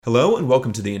Hello and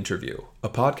welcome to The Interview, a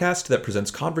podcast that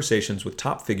presents conversations with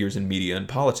top figures in media and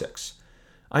politics.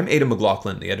 I'm Aidan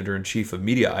McLaughlin, the editor-in-chief of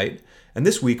Mediaite, and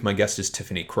this week my guest is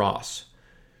Tiffany Cross.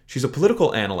 She's a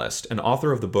political analyst and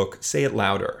author of the book Say It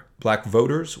Louder: Black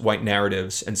Voters, White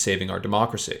Narratives, and Saving Our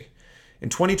Democracy. In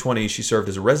 2020, she served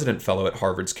as a resident fellow at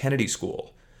Harvard's Kennedy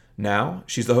School. Now,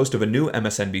 she's the host of a new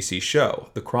MSNBC show,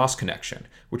 The Cross Connection,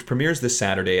 which premieres this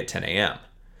Saturday at 10 a.m.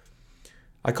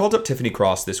 I called up Tiffany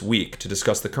Cross this week to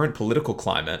discuss the current political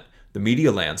climate, the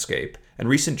media landscape, and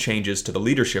recent changes to the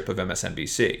leadership of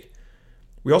MSNBC.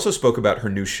 We also spoke about her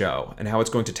new show and how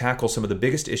it's going to tackle some of the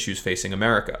biggest issues facing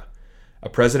America: a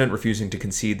president refusing to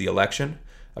concede the election,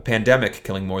 a pandemic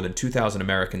killing more than 2,000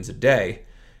 Americans a day,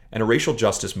 and a racial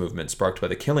justice movement sparked by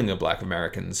the killing of Black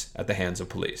Americans at the hands of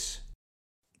police.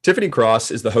 Tiffany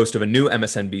Cross is the host of a new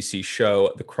MSNBC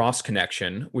show, The Cross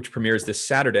Connection, which premieres this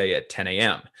Saturday at 10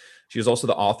 a.m. She is also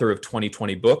the author of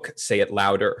 2020 book, Say It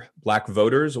Louder: Black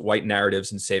Voters, White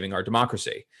Narratives, and Saving Our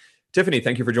Democracy. Tiffany,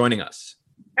 thank you for joining us.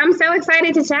 I'm so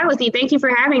excited to chat with you. Thank you for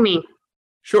having me.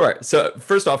 Sure. So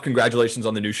first off, congratulations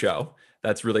on the new show.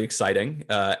 That's really exciting.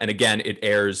 And again, it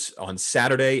airs on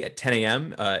Saturday at 10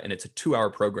 a.m. And it's a 2-hour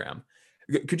program.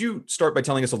 Could you start by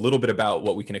telling us a little bit about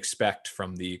what we can expect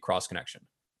from the Cross Connection?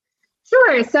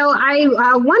 Sure. So I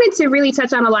wanted to really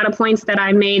touch on a lot of points that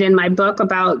I made in my book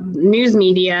about news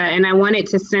media, and I wanted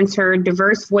to center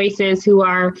diverse voices who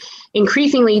are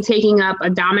increasingly taking up a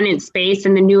dominant space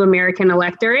in the new American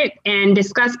electorate and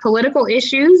discuss political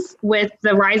issues with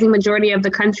the rising majority of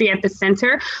the country at the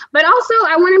center. But also,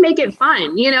 I want to make it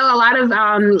fun. You know, a lot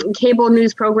of cable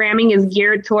news programming is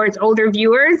geared towards older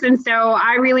viewers, and so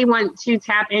I really want to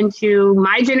tap into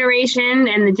my generation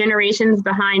and the generations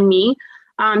behind me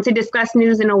to discuss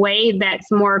news in a way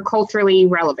that's more culturally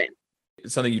relevant.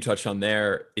 Something you touched on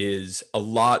there is a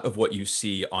lot of what you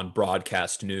see on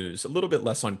broadcast news, a little bit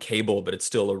less on cable, but it's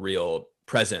still a real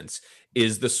presence,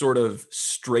 is the sort of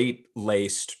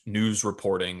straight-laced news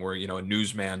reporting where, you know, a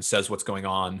newsman says what's going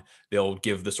on, they'll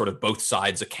give the sort of both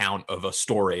sides account of a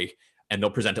story, and they'll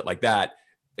present it like that.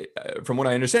 From what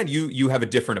I understand, you have a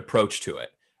different approach to it.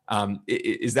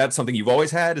 Is that something you've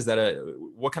always had?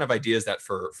 What kind of idea is that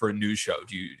for a news show?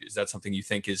 Is that something you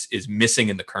think is missing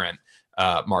in the current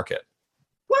market?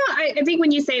 Well, I think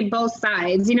when you say both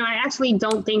sides, you know, I actually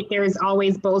don't think there's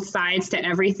always both sides to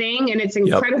everything. And it's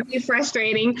incredibly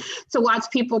frustrating to watch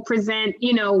people present,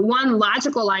 you know, one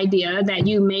logical idea that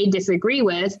you may disagree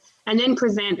with, and then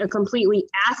present a completely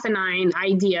asinine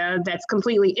idea that's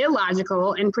completely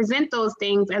illogical and present those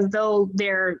things as though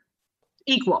they're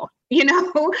equal. You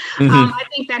know, I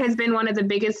think that has been one of the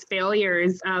biggest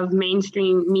failures of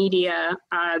mainstream media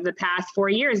the past 4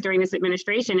 years during this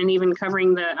administration, and even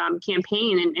covering the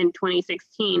campaign in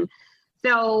 2016.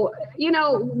 So, you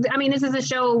know, I mean, this is a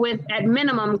show with, at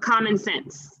minimum, common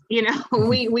sense. You know,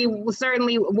 we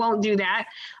certainly won't do that.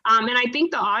 And I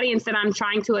think the audience that I'm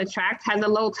trying to attract has a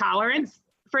low tolerance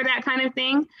for that kind of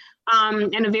thing,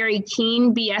 and a very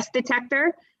keen BS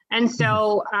detector. And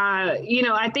so, you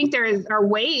know, I think there are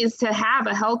ways to have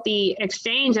a healthy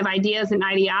exchange of ideas and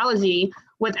ideology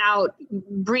without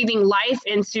breathing life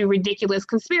into ridiculous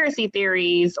conspiracy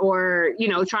theories or, you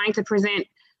know, trying to present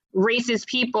racist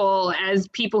people as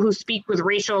people who speak with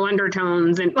racial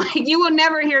undertones. And like, you will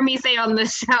never hear me say on the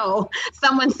show,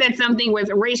 someone said something with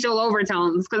racial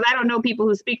overtones, because I don't know people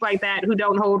who speak like that who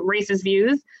don't hold racist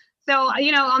views. So,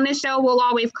 you know, on this show, we'll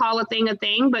always call a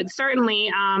thing, but certainly,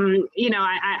 you know,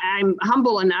 I'm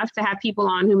humble enough to have people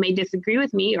on who may disagree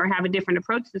with me or have a different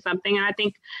approach to something. And I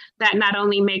think that not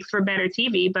only makes for better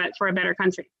TV, but for a better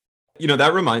country. You know,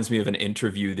 that reminds me of an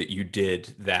interview that you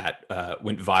did that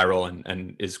went viral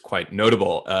and is quite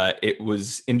notable. It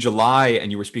was in July,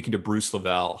 and you were speaking to Bruce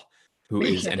Lavelle, who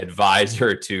is an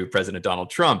advisor to President Donald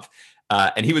Trump.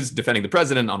 And he was defending the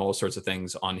president on all sorts of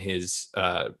things, on his,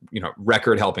 you know,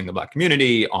 record helping the Black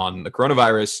community, on the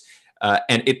coronavirus.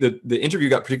 And the interview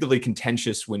got particularly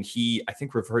contentious when he, I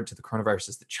think, referred to the coronavirus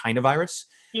as the China virus.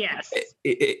 Yes.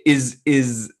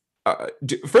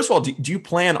 First of all, do you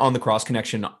plan on the Cross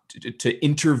Connection to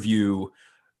interview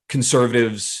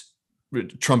conservatives,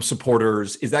 Trump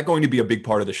supporters? Is that going to be a big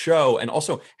part of the show? And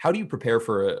also, how do you prepare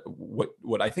for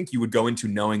what I think you would go into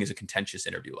knowing is a contentious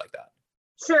interview like that?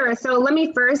 Sure. So let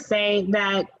me first say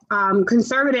that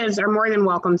conservatives are more than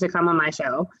welcome to come on my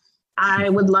show. I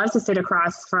would love to sit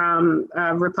across from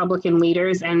Republican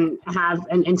leaders and have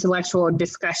an intellectual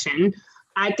discussion.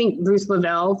 I think Bruce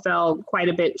Lavelle fell quite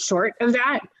a bit short of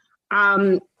that.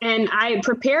 And I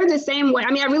prepare the same way.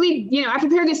 I mean, I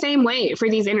prepare the same way for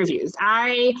these interviews.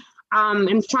 I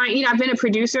and trying, I've been a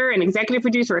producer, an executive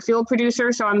producer, a field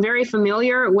producer, so I'm very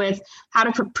familiar with how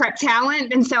to prep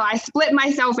talent. And so I split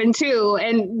myself in two,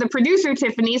 and the producer,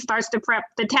 Tiffany, starts to prep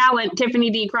the talent, Tiffany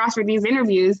D. Cross, for these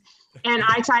interviews. And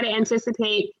I try to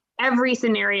anticipate every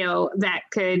scenario that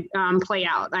could play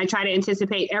out. I try to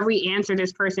anticipate every answer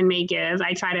this person may give.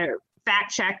 I try to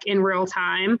fact check in real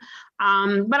time.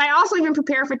 But I also even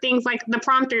prepare for things like the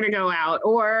prompter to go out,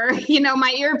 or,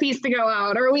 my earpiece to go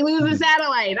out, or we lose the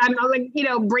satellite. I'm like,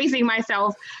 bracing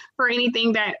myself for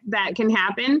anything that can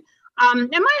happen. And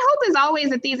my hope is always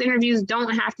that these interviews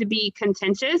don't have to be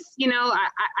contentious.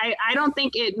 I don't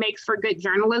think it makes for good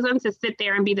journalism to sit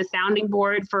there and be the sounding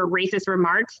board for racist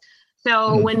remarks.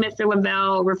 So when Mr.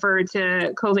 Lavelle referred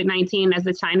to COVID-19 as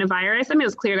the China virus, it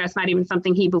was clear that's not even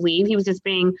something he believed. He was just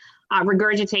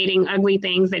regurgitating ugly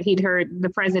things that he'd heard the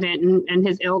president and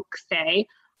his ilk say.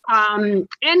 I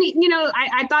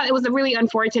thought it was a really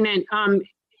unfortunate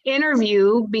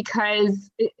interview because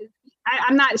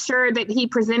I'm not sure that he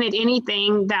presented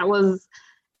anything that was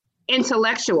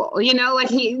intellectual.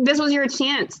 This was your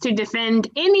chance to defend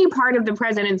any part of the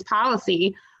president's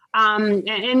policy.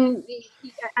 And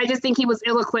I just think he was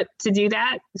ill-equipped to do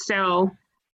that. So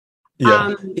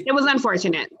it was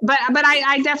unfortunate, but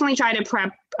I definitely try to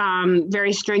prep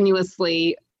very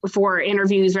strenuously for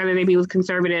interviews, whether they be with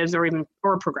conservatives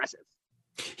or progressives.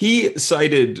 He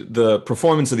cited the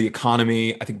performance of the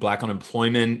economy, I think Black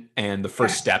unemployment, and the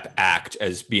First Step Act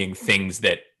as being things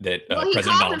that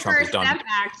President Donald Trump has done.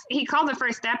 He called the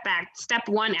First Step Act Step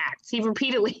One Act. He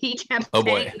kept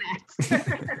saying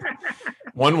that.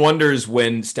 One wonders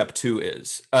when Step Two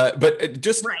is. But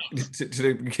just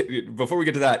before we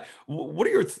get to that, what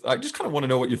are I just kind of want to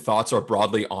know what your thoughts are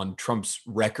broadly on Trump's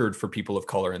record for people of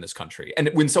color in this country.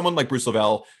 And when someone like Bruce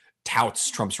Lavelle touts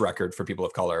Trump's record for people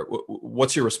of color,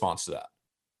 what's your response to that?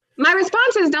 My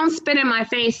response is don't spit in my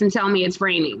face and tell me it's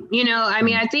raining.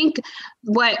 I think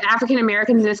what African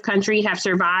Americans in this country have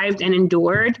survived and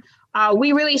endured,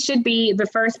 we really should be the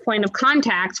first point of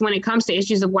contact when it comes to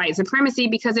issues of white supremacy,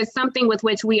 because it's something with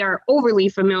which we are overly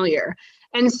familiar.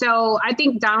 And so I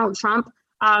think Donald Trump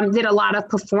did a lot of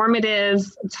performative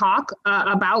talk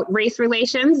about race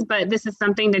relations, but this is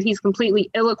something that he's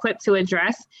completely ill-equipped to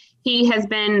address. He has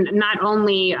been not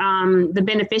only the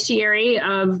beneficiary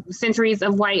of centuries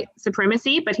of white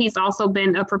supremacy, but he's also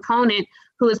been a proponent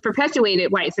who has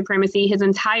perpetuated white supremacy his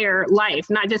entire life,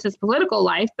 not just his political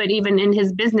life, but even in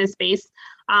his business space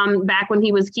back when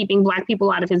he was keeping Black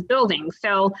people out of his buildings.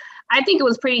 So I think it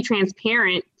was pretty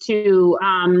transparent to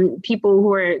people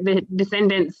who are the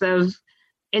descendants of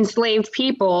enslaved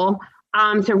people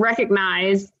to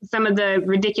recognize some of the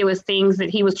ridiculous things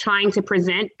that he was trying to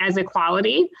present as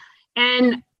equality.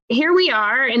 And here we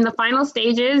are in the final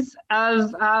stages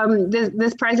of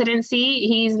this presidency.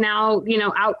 He's now,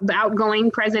 the outgoing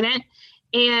president.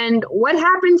 And what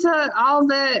happened to all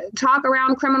the talk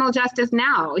around criminal justice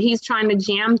now? He's trying to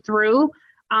jam through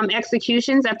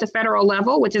executions at the federal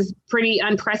level, which is pretty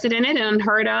unprecedented and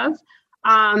unheard of.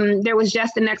 There was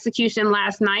just an execution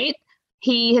last night.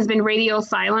 He has been radio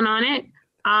silent on it.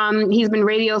 He's been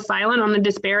radio silent on the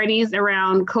disparities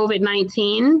around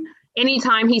COVID-19.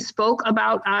 Anytime he spoke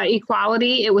about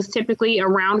equality, it was typically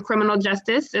around criminal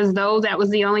justice, as though that was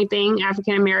the only thing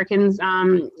African Americans,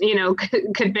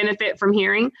 could benefit from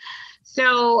hearing.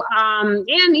 So,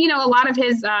 a lot of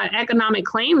his economic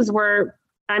claims were,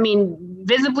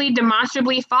 visibly,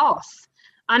 demonstrably false.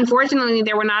 Unfortunately,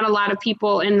 there were not a lot of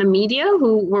people in the media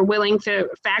who were willing to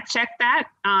fact check that.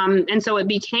 And so it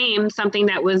became something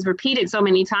that was repeated so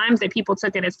many times that people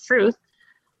took it as truth.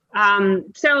 I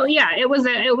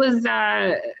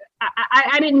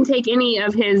didn't take any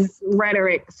of his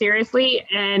rhetoric seriously,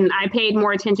 and I paid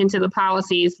more attention to the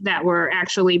policies that were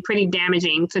actually pretty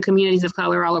damaging to communities of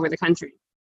color all over the country.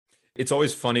 It's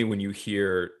always funny when you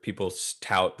hear people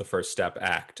tout the First Step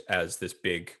Act as this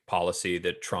big policy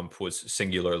that Trump was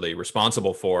singularly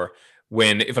responsible for,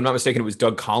 when, if I'm not mistaken, it was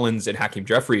Doug Collins and Hakeem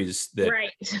Jeffries that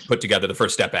put together the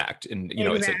First Step Act. And,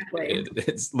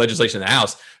 it's legislation in the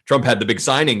House. Trump had the big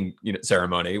signing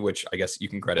ceremony, which I guess you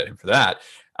can credit him for that.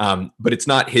 But it's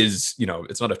not his,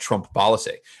 it's not a Trump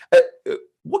policy.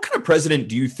 What kind of president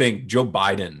do you think Joe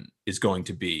Biden is going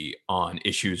to be on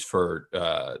issues for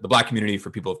the Black community, for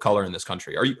people of color in this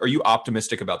country? Are you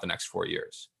optimistic about the next 4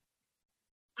 years?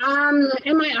 Am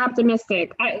I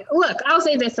optimistic? I'll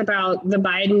say this about the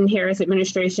Biden-Harris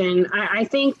administration. I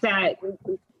think that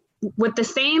with the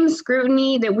same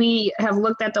scrutiny that we have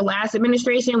looked at the last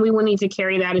administration, we will need to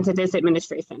carry that into this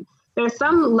administration. There's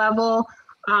some level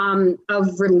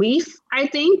of relief, I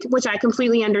think, which I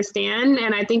completely understand.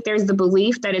 And I think there's the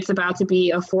belief that it's about to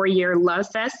be a 4-year love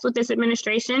fest with this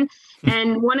administration.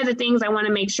 And one of the things I want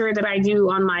to make sure that I do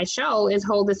on my show is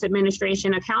hold this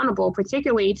administration accountable,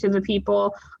 particularly to the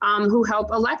people who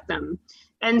help elect them.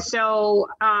 And so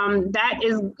that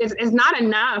is not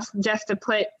enough just to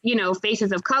put,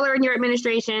 faces of color in your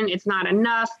administration. It's not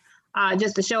enough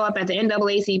just to show up at the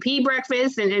NAACP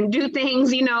breakfast and do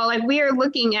things, like we are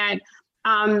looking at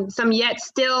some yet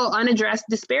still unaddressed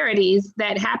disparities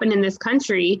that happen in this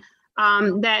country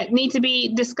that need to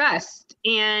be discussed.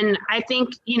 And I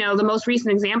think, the most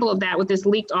recent example of that with this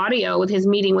leaked audio with his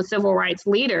meeting with civil rights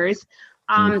leaders,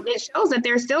 it shows that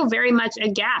there's still very much a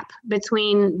gap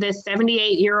between this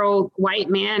 78-year-old white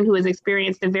man who has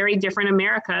experienced a very different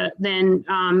America than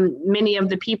many of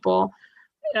the people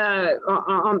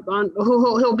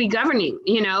who he'll be governing,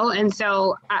 And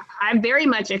so I very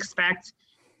much expect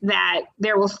that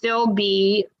there will still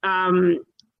be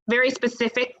very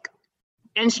specific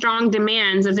and strong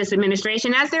demands of this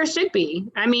administration, as there should be.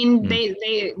 I mean,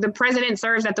 the president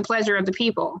serves at the pleasure of the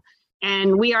people,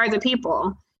 and we are the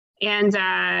people. And,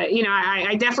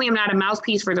 I definitely am not a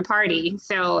mouthpiece for the party.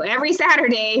 So every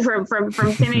Saturday from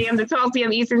 10 a.m. to 12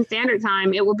 p.m. Eastern Standard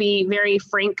Time, it will be very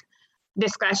frank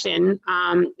discussion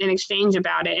and exchange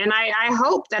about it. And I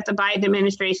hope that the Biden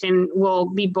administration will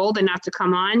be bold enough to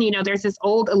come on. There's this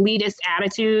old elitist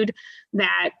attitude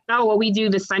that, we do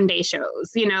the Sunday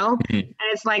shows, and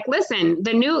it's like, listen,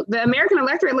 the American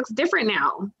electorate looks different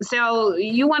now. So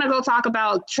you want to go talk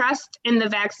about trust in the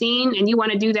vaccine, and you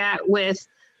want to do that with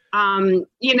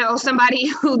somebody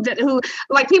who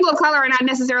like people of color are not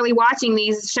necessarily watching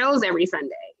these shows every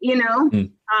Sunday,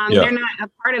 They're not a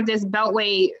part of this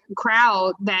Beltway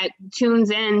crowd that tunes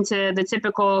into the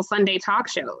typical Sunday talk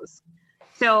shows.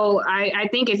 So I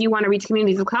think if you want to reach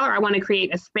communities of color, I want to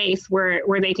create a space where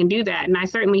they can do that. And I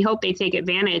certainly hope they take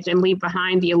advantage and leave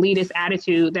behind the elitist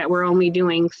attitude that we're only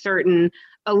doing certain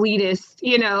elitist,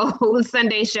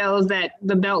 Sunday shows that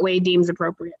the Beltway deems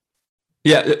appropriate.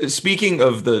 Yeah, speaking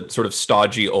of the sort of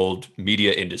stodgy old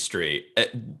media industry,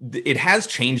 it has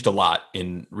changed a lot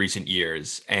in recent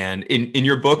years. And in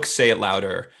your book, Say It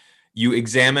Louder, you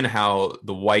examine how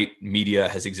the white media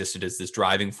has existed as this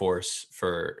driving force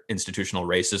for institutional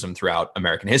racism throughout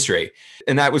American history.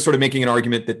 And that was sort of making an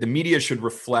argument that the media should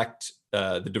reflect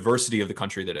the diversity of the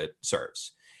country that it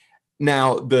serves.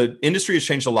 Now, the industry has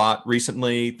changed a lot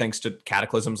recently, thanks to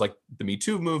cataclysms like the Me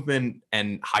Too movement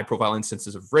and high-profile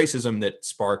instances of racism that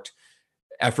sparked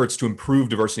efforts to improve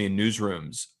diversity in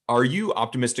newsrooms. Are you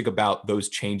optimistic about those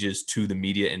changes to the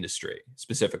media industry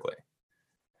specifically?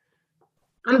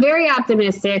 I'm very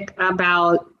optimistic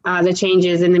about the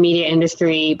changes in the media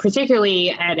industry, particularly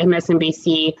at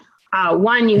MSNBC.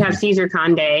 One, you have Cesar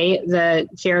Conde, the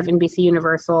chair of NBC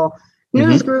Universal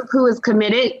News Group, who is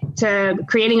committed to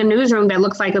creating a newsroom that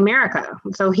looks like America.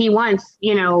 So he wants,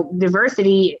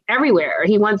 diversity everywhere.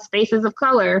 He wants faces of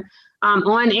color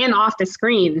on and off the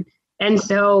screen. And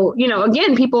so,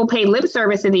 again, people pay lip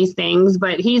service to these things,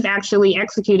 but he's actually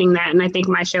executing that. And I think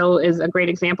my show is a great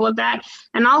example of that.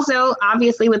 And also,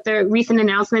 obviously, with the recent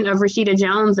announcement of Rashida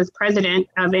Jones as president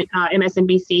of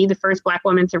MSNBC, the first Black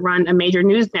woman to run a major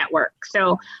news network.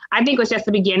 So I think it was just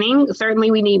the beginning. Certainly,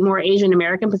 we need more Asian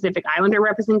American Pacific Islander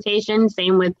representation.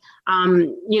 Same with,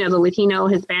 the Latino,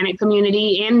 Hispanic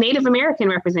community and Native American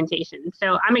representation.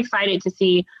 So I'm excited to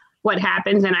see what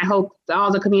happens. And I hope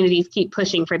all the communities keep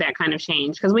pushing for that kind of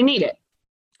change because we need it.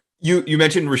 You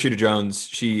mentioned Rashida Jones.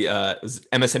 She was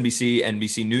MSNBC,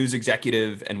 NBC News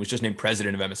executive, and was just named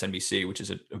president of MSNBC, which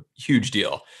is a huge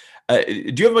deal.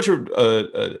 Do you have much of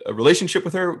a relationship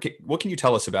with her? What can you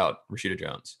tell us about Rashida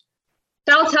Jones?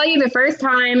 So I'll tell you, the first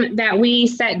time that we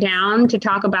sat down to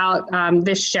talk about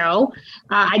this show,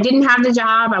 I didn't have the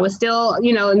job. I was still,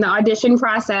 in the audition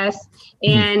process.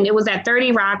 And it was at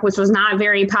 30 Rock, which was not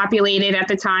very populated at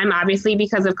the time, obviously,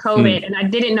 because of COVID. And I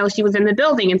didn't know she was in the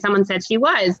building. And someone said she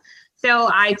was. So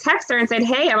I texted her and said,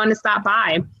 hey, I want to stop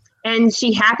by. And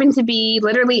she happened to be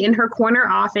literally in her corner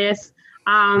office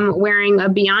wearing a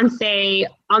Beyonce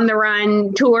On the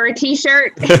Run tour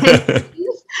T-shirt.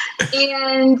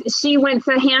 And she went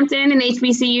to Hampton and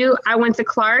HBCU. I went to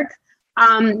Clark.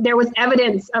 There was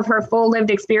evidence of her full lived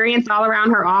experience all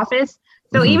around her office.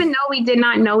 So even though we did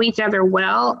not know each other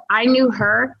well, I knew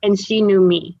her and she knew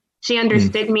me. She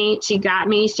understood me. She got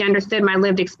me. She understood my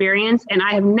lived experience. And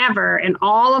I have never in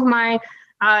all of my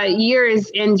years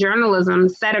in journalism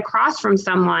sat across from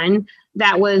someone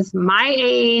that was my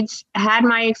age, had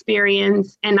my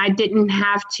experience, and I didn't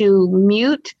have to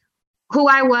mute who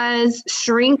I was,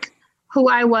 shrink who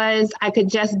I was. I could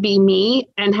just be me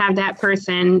and have that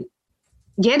person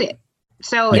get it.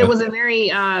 So it was a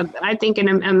very, I think, an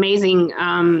amazing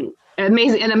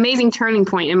turning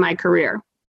point in my career.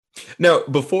 Now,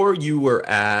 before you were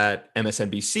at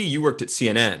MSNBC, you worked at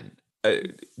CNN.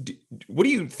 What do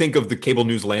you think of the cable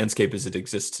news landscape as it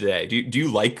exists today? Do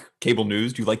you like cable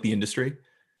news? Do you like the industry?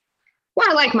 Well,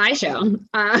 I like my show.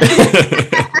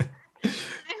 I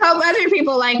hope other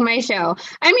people like my show.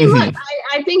 I mean, look,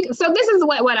 I think, so this is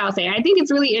what I'll say. I think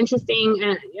it's really interesting,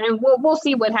 and we'll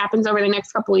see what happens over the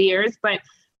next couple of years. But,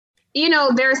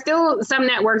 there are still some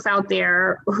networks out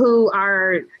there who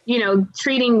are,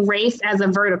 treating race as a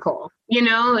vertical.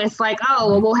 It's like, oh,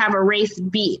 well, we'll have a race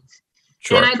beat.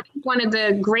 Sure. And I think one of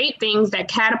the great things that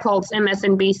catapults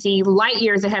MSNBC light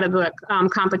years ahead of the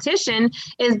competition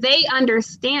is they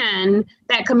understand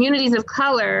that communities of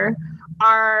color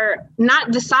are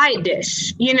not the side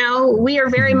dish. We are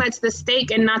very much the steak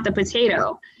and not the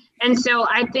potato. And so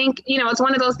I think, it's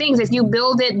one of those things. If you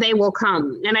build it, they will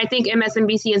come. And I think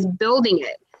MSNBC is building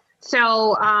it.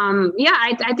 So,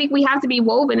 I think we have to be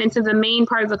woven into the main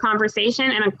part of the conversation.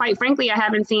 And quite frankly, I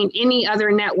haven't seen any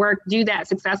other network do that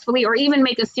successfully or even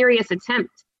make a serious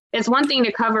attempt. It's one thing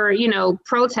to cover,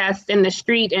 protests in the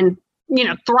street and,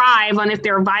 thrive on if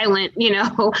they're violent,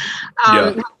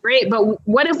 great. But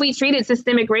what if we treated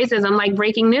systemic racism like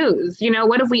breaking news?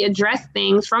 What if we address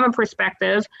things from a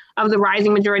perspective of the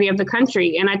rising majority of the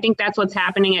country? And I think that's what's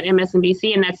happening at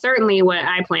MSNBC. And that's certainly what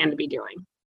I plan to be doing.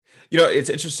 It's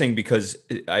interesting because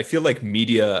I feel like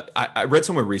media, I read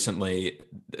somewhere recently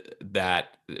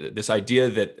that this idea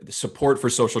that the support for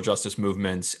social justice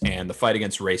movements and the fight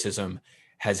against racism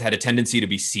has had a tendency to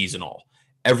be seasonal.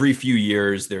 Every few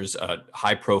years, there's a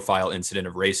high profile incident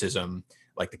of racism,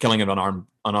 like the killing of an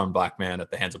unarmed black man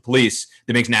at the hands of police,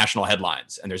 that makes national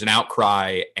headlines. And there's an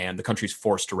outcry and the country's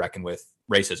forced to reckon with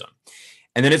racism.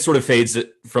 And then it sort of fades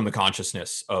from the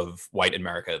consciousness of white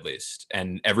America, at least.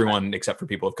 And everyone except for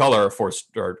people of color are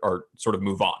forced or sort of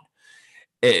move on.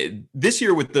 This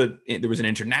year, there was an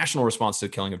international response to the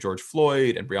killing of George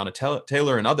Floyd and Breonna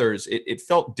Taylor and others. It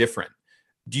felt different.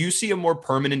 Do you see a more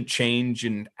permanent change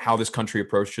in how this country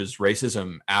approaches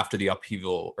racism after the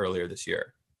upheaval earlier this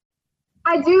year?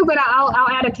 I do, but I'll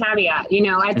add a caveat.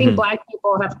 I think Black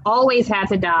people have always had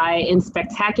to die in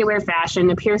spectacular fashion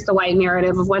to pierce the white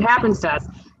narrative of what happens to us.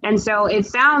 And so it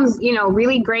sounds,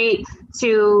 really great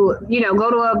to, go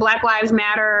to a Black Lives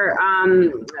Matter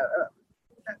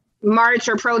march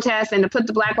or protest and to put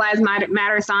the Black Lives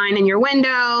Matter sign in your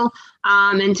window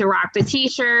and to rock the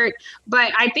T-shirt.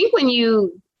 But I think when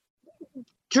you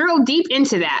drill deep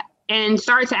into that and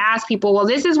start to ask people, well,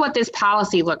 this is what this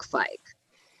policy looks like.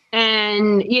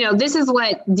 And, this is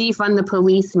what defund the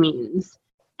police means.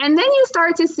 And then you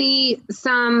start to see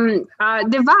some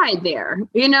divide there,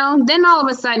 Then all of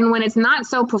a sudden, when it's not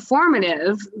so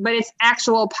performative, but it's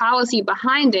actual policy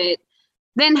behind it,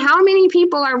 then how many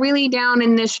people are really down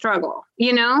in this struggle,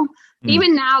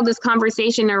 Even now, this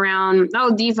conversation around,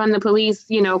 defund the police,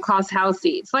 costs House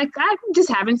seats. Like, I just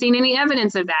haven't seen any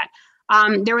evidence of that.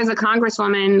 There was a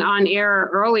congresswoman on air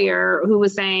earlier who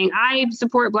was saying, I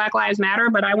support Black Lives Matter,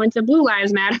 but I went to Blue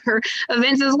Lives Matter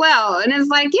events as well. And it's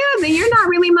like, yeah, then you're not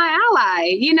really my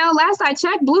ally. Last I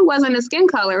checked, blue wasn't a skin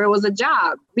color. It was a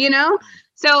job,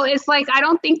 So it's like, I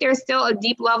don't think there's still a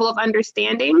deep level of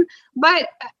understanding. But,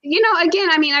 again,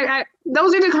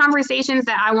 those are the conversations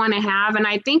that I want to have. And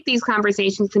I think these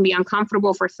conversations can be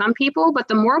uncomfortable for some people. But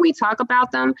the more we talk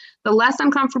about them, the less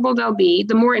uncomfortable they'll be,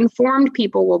 the more informed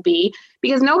people will be,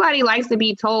 because nobody likes to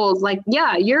be told, like,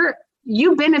 yeah,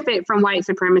 you benefit from white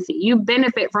supremacy. You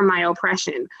benefit from my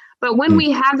oppression. But when we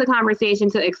have the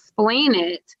conversation to explain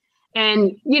it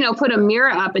and, put a mirror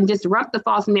up and disrupt the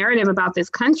false narrative about this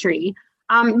country,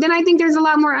 then I think there's a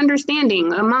lot more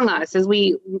understanding among us as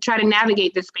we try to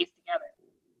navigate this space together.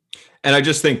 And I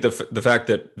just think the fact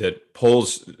that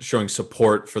polls showing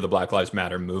support for the Black Lives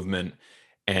Matter movement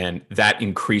and that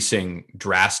increasing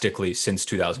drastically since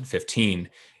 2015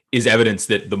 is evidence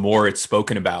that the more it's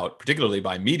spoken about, particularly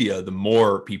by media, the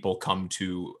more people come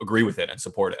to agree with it and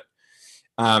support it.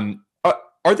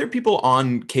 Are there people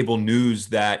on cable news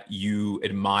that you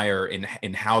admire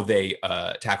in how they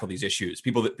tackle these issues?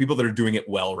 People that are doing it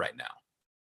well right now?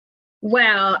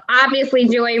 Well, obviously,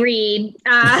 Joy Reid.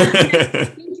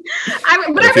 I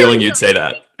have a feeling you'd say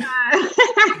that.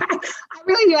 I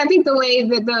really do. I think the way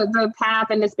that the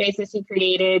path and the space that she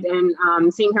created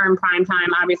and seeing her in prime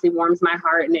time obviously warms my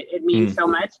heart, and it means so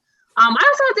much. I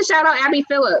also have to shout out Abby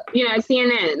Phillip, at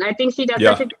CNN. I think she does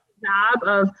such a good job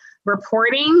of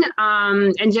reporting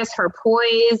and just her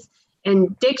poise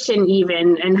and diction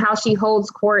even, and how she holds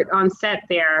court on set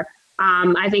there.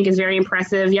 I think is very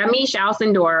impressive. Yamiche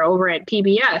Alcindor over at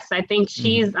PBS. I think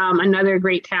she's another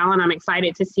great talent. I'm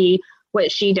excited to see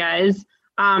what she does.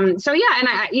 So yeah, and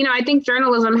I think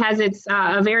journalism has its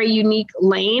a very unique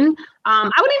lane.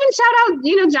 I would even shout out,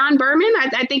 John Berman.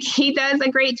 I think he does a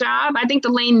great job. I think the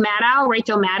lane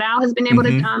Rachel Maddow has been able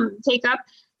to take up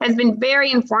has been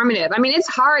very informative. I mean, it's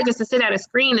hard just to sit at a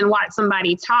screen and watch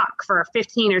somebody talk for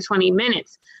 15 or 20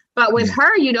 minutes. But with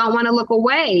her, you don't want to look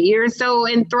away. You're so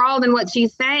enthralled in what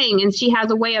she's saying, and she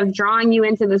has a way of drawing you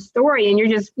into the story, and you're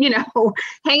just,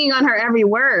 hanging on her every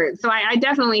word. So I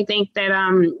definitely think that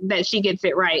that she gets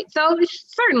it right. So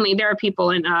certainly there are people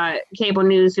in cable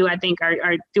news who I think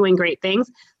are doing great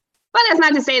things. But that's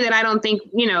not to say that I don't think,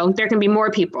 there can be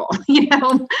more people.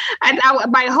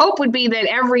 My hope would be that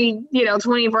every,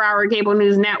 24-hour cable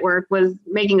news network was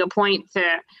making a point to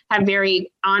have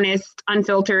very honest,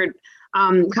 unfiltered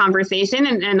conversation.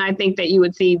 And I think that you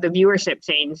would see the viewership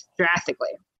change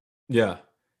drastically. Yeah.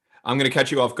 I'm going to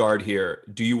catch you off guard here.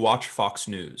 Do you watch Fox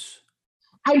News?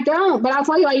 I don't, but I'll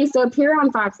tell you, I used to appear on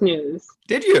Fox News.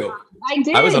 Did you? I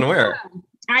did. I was unaware.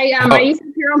 Yeah. I used to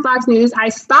appear on Fox News. I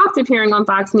stopped appearing on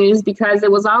Fox News because it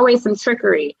was always some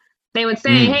trickery. They would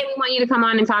say, hey, we want you to come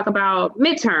on and talk about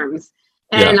midterms.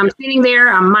 And I'm sitting there,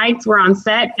 I'm mic'd, we're on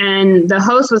set, and the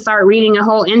host would start reading a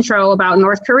whole intro about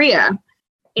North Korea.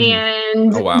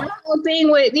 And the whole thing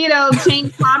would,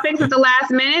 change topics at the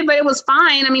last minute, but it was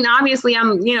fine. I mean, obviously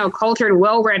I'm, cultured,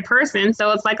 well-read person.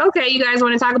 So it's like, okay, you guys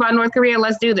want to talk about North Korea?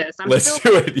 Let's do this. Let's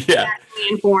do it. Yeah.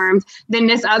 Informed than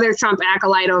this other Trump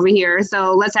acolyte over here.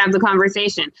 So let's have the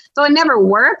conversation. So it never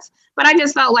worked, but I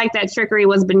just felt like that trickery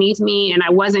was beneath me, and I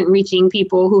wasn't reaching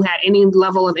people who had any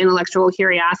level of intellectual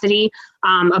curiosity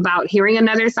about hearing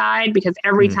another side, because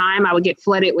every time I would get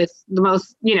flooded with the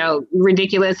most,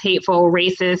 ridiculous, hateful,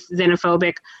 racist,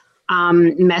 xenophobic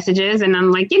messages. And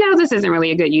I'm like, this isn't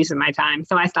really a good use of my time.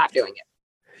 So I stopped doing it.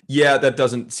 Yeah, that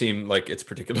doesn't seem like it's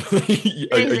particularly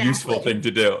a useful thing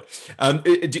to do.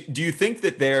 Do you think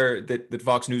that that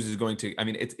Fox News is going to? I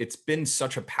mean, it's been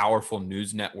such a powerful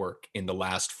news network in the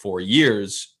last 4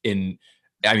 years. In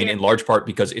large part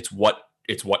because it's what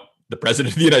the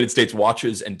president of the United States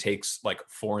watches and takes like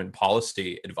foreign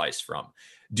policy advice from.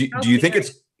 Do you think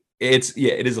it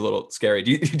is a little scary.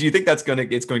 Do you think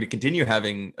it's going to continue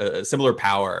having a similar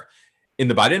power in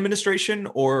the Biden administration,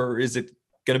 or is it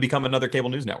going to become another cable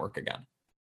news network again?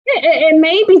 It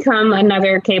may become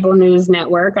another cable news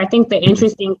network. I think the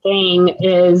interesting thing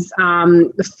is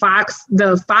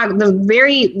the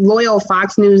very loyal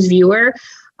Fox News viewer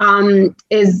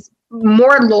is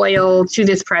more loyal to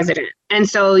this president. And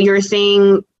so you're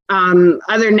seeing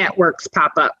other networks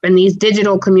pop up, and these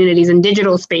digital communities and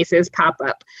digital spaces pop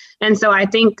up. And so I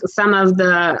think some of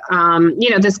the,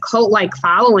 this cult-like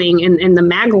following in the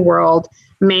MAGA world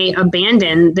may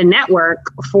abandon the network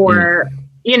for,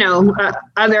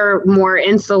 other more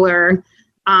insular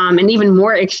and even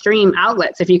more extreme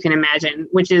outlets, if you can imagine,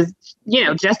 which is,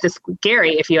 just as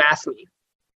scary, if you ask me.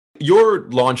 You're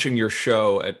launching your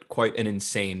show at quite an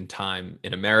insane time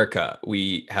in America.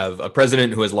 We have a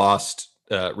president who has lost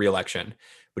re-election,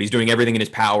 but he's doing everything in his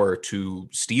power to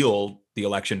steal the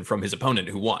election from his opponent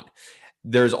who won.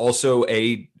 There's also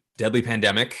a deadly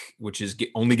pandemic, which is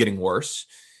only getting worse.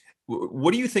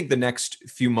 What do you think the next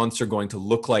few months are going to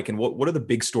look like, and what are the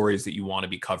big stories that you want to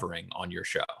be covering on your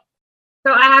show?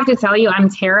 So I have to tell you, I'm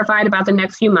terrified about the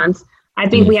next few months. I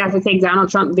think we have to take Donald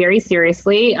Trump very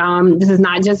seriously. This is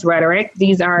not just rhetoric.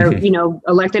 These are,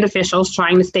 elected officials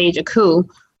trying to stage a coup,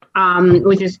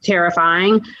 which is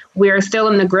terrifying. We're still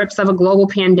in the grips of a global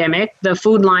pandemic. The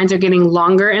food lines are getting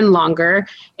longer and longer.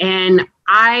 And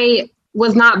I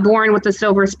was not born with a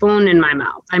silver spoon in my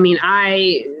mouth. I mean,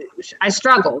 I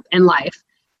struggled in life.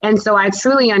 And so I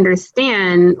truly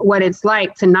understand what it's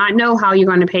like to not know how you're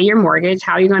going to pay your mortgage,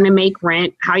 how you're going to make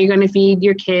rent, how you're going to feed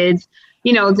your kids,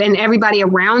 and everybody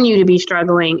around you to be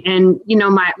struggling. And,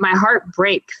 my heart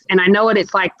breaks. And I know what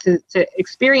it's like to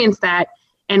experience that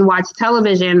and watch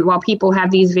television while people have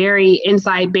these very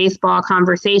inside baseball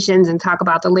conversations and talk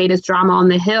about the latest drama on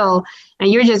the Hill.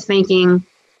 And you're just thinking,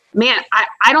 man,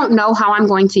 I don't know how I'm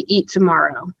going to eat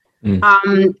tomorrow.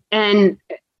 And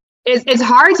it's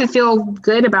hard to feel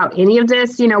good about any of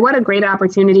this. What a great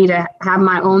opportunity to have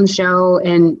my own show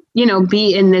and,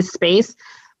 be in this space.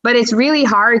 But it's really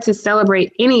hard to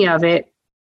celebrate any of it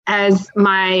as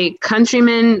my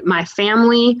countrymen, my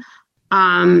family,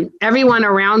 everyone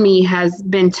around me has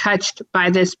been touched by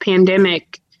this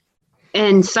pandemic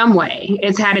in some way.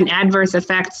 It's had an adverse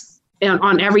effect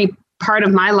on every part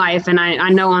of my life, and I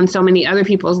know on so many other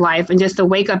people's life. And just to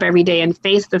wake up every day and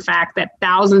face the fact that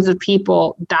thousands of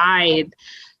people died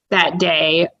that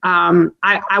day.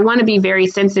 I want to be very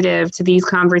sensitive to these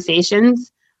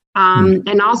conversations.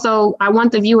 And also, I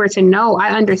want the viewer to know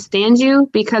I understand you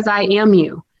because I am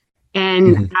you.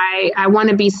 And I want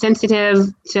to be sensitive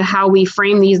to how we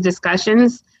frame these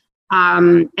discussions,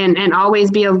 and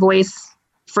always be a voice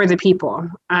for the people.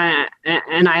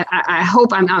 And I hope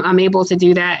I'm able to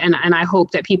do that. And I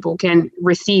hope that people can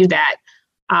receive that.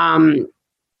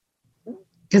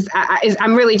 Because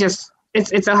I'm really just,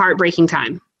 it's a heartbreaking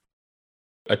time.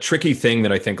 A tricky thing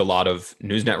that I think a lot of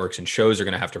news networks and shows are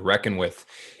going to have to reckon with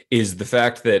is the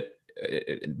fact that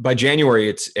by January,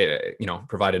 it's,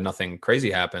 provided nothing crazy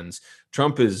happens,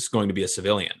 Trump is going to be a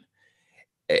civilian.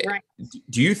 Right.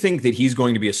 Do you think that he's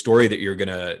going to be a story that you're going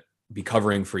to be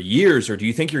covering for years, or do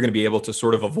you think you're going to be able to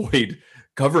sort of avoid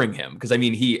covering him? Because I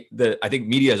mean, I think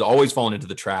media has always fallen into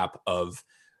the trap of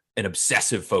an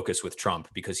obsessive focus with Trump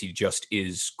because he just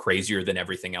is crazier than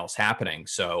everything else happening.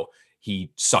 So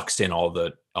he sucks in all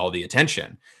the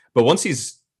attention. But once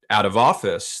he's out of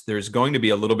office, there's going to be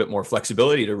a little bit more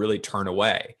flexibility to really turn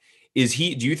away. Do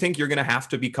you think you're going to have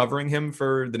to be covering him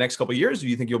for the next couple of years? Or do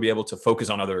you think you'll be able to focus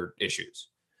on other issues?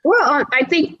 Well, I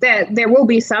think that there will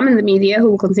be some in the media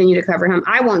who will continue to cover him.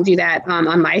 I won't do that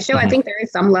on my show. I think there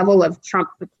is some level of Trump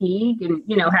fatigue and,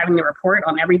 having to report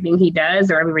on everything he does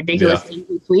or every ridiculous thing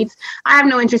he tweets. I have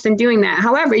no interest in doing that.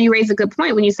 However, you raise a good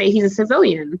point when you say he's a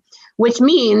civilian, which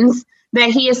means that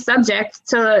he is subject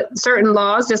to certain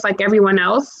laws, just like everyone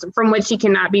else, from which he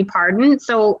cannot be pardoned.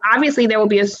 So obviously there will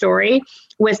be a story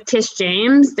with Tish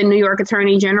James, the New York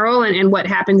Attorney General, and what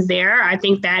happens there. I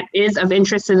think that is of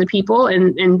interest to the people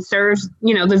and serves,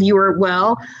 the viewer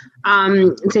well,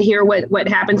 to hear what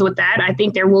happens with that. I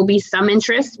think there will be some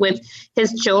interest with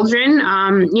his children.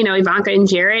 Ivanka and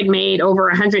Jared made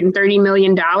over $130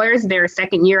 million their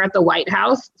second year at the White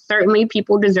House. Certainly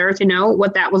people deserve to know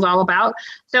what that was all about.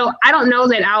 So I don't know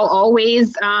that I'll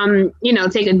always,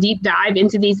 take a deep dive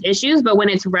into these issues, but when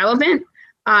it's relevant,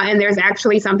 and there's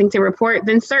actually something to report,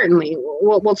 then certainly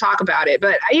we'll talk about it.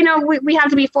 But, we have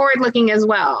to be forward looking as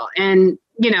well. And,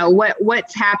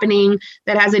 what's happening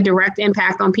that has a direct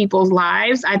impact on people's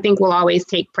lives, I think will always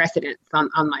take precedence on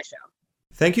my show.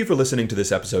 Thank you for listening to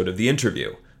this episode of The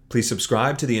Interview. Please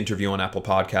subscribe to The Interview on Apple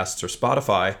Podcasts or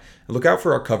Spotify, and look out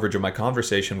for our coverage of my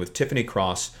conversation with Tiffany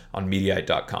Cross on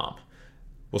Mediaite.com.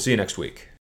 We'll see you next week.